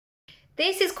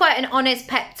This is quite an honest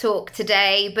pep talk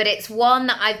today, but it's one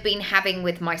that I've been having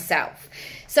with myself.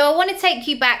 So I want to take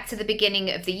you back to the beginning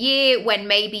of the year when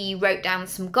maybe you wrote down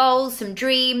some goals, some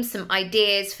dreams, some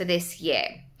ideas for this year.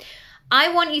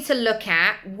 I want you to look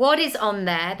at what is on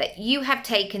there that you have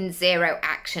taken zero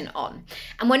action on.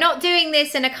 And we're not doing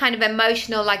this in a kind of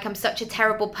emotional, like I'm such a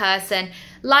terrible person.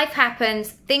 Life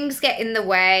happens, things get in the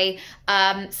way.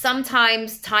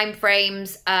 Sometimes time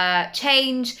frames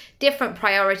change, different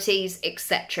priorities,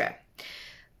 etc.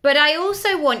 But I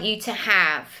also want you to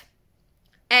have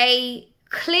a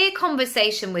clear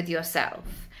conversation with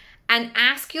yourself and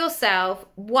ask yourself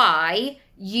why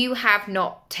you have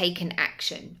not taken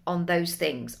action on those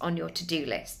things on your to-do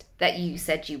list that you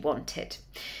said you wanted.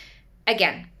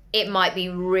 Again, it might be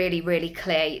really, really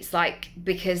clear. It's like,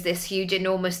 because this huge,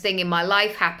 enormous thing in my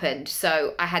life happened,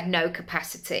 so I had no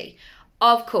capacity.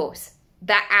 Of course,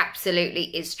 that absolutely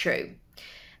is true.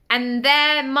 And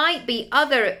there might be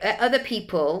other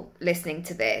people listening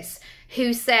to this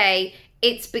who say,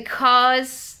 it's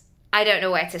because I don't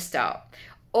know where to start,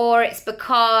 or it's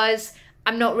because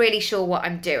I'm not really sure what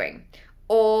I'm doing,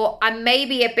 or I'm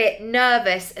maybe a bit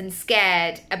nervous and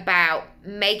scared about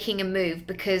making a move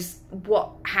because what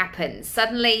happens?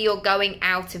 Suddenly you're going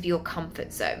out of your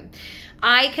comfort zone.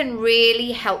 I can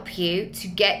really help you to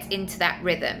get into that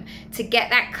rhythm, to get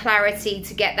that clarity,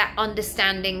 to get that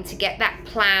understanding, to get that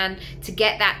plan, to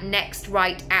get that next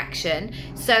right action.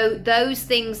 So those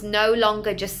things no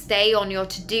longer just stay on your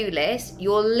to-do list,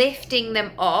 you're lifting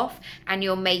them off and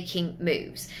you're making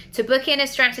moves. To book in a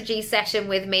strategy session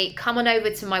with me, come on over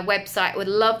to my website. I would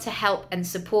love to help and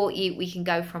support you. We can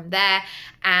go from there,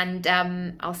 and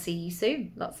I'll see you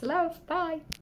soon. Lots of love. Bye.